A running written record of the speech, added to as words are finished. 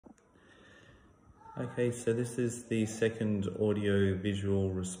Okay, so this is the second audio-visual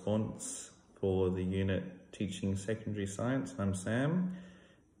response for the unit Teaching Secondary Science. I'm Sam.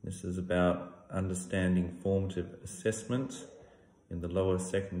 This is about understanding formative assessment in the lower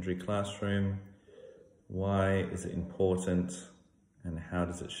secondary classroom. Why is it important and how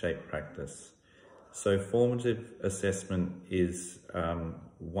does it shape practice? So formative assessment is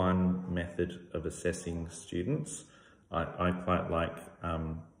one method of assessing students. I quite like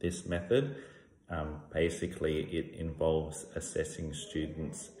this method. Basically, it involves assessing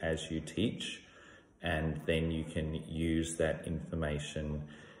students as you teach, and then you can use that information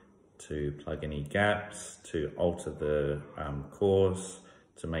to plug any gaps, to alter the course,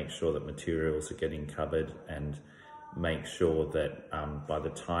 to make sure that materials are getting covered, and make sure that by the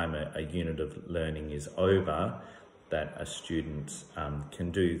time a unit of learning is over, that a student can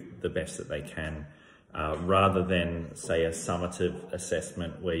do the best that they can. Rather than, say, a summative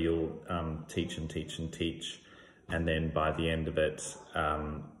assessment where you'll teach and teach and teach, and then by the end of it,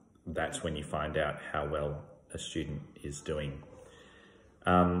 that's when you find out how well a student is doing.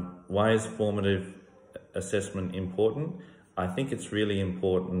 Why is formative assessment important? I think it's really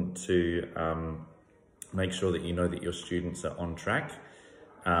important to make sure that you know that your students are on track,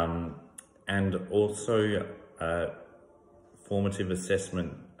 and also formative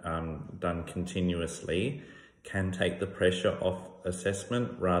assessment done continuously can take the pressure off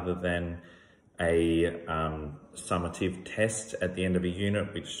assessment rather than a summative test at the end of a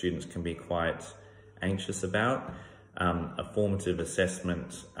unit, which students can be quite anxious about. A formative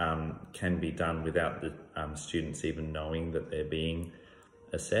assessment can be done without the students even knowing that they're being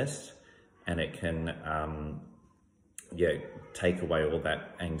assessed, and it can take away all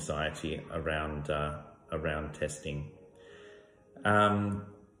that anxiety around testing.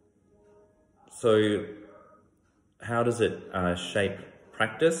 So how does it shape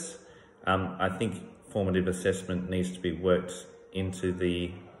practice? I think formative assessment needs to be worked into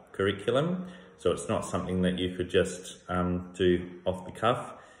the curriculum. So it's not something that you could just do off the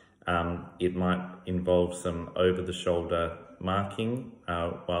cuff. It might involve some over-the-shoulder marking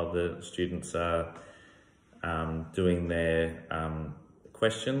while the students are doing their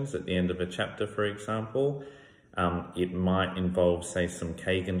questions at the end of a chapter, for example. It might involve, say, some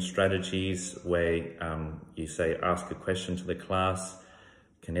Kagan strategies where you say, ask a question to the class.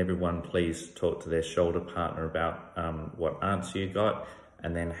 Can everyone please talk to their shoulder partner about what answer you got?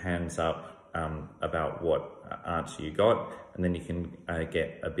 And then hands up about what answer you got. And then you can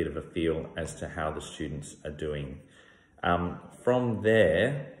get a bit of a feel as to how the students are doing. From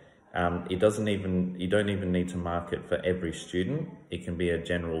there, you don't even need to mark it for every student. It can be a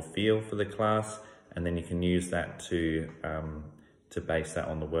general feel for the class, and then you can use that to base that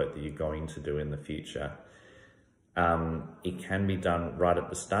on the work that you're going to do in the future. It can be done right at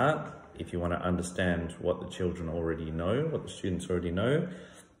the start if you want to understand what the children already know, what the students already know.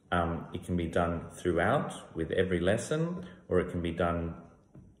 It can be done throughout with every lesson, or it can be done,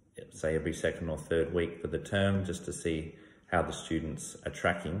 say, every second or third week for the term, just to see how the students are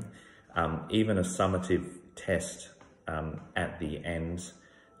tracking. Even a summative test at the end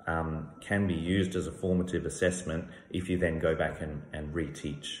can be used as a formative assessment if you then go back and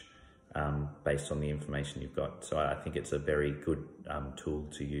reteach based on the information you've got. So I think it's a very good tool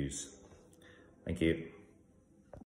to use. Thank you.